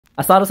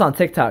I saw this on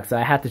TikTok, so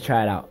I had to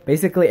try it out.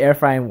 Basically air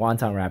frying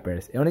wonton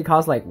wrappers. It only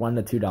costs like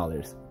 $1 to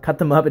 $2. Cut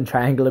them up in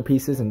triangular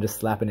pieces and just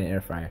slap in an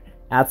air fryer.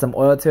 Add some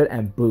oil to it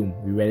and boom,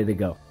 we're ready to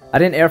go. I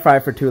didn't air fry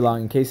it for too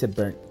long in case it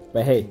burnt,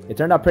 but hey, it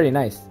turned out pretty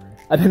nice.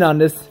 I've been on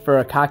this for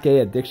a kake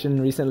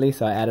addiction recently,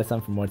 so I added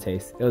some for more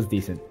taste. It was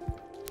decent.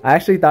 I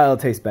actually thought it'll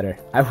taste better.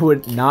 I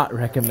would not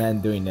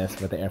recommend doing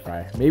this with the air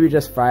fryer. Maybe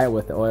just fry it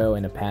with the oil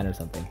in a pan or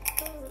something.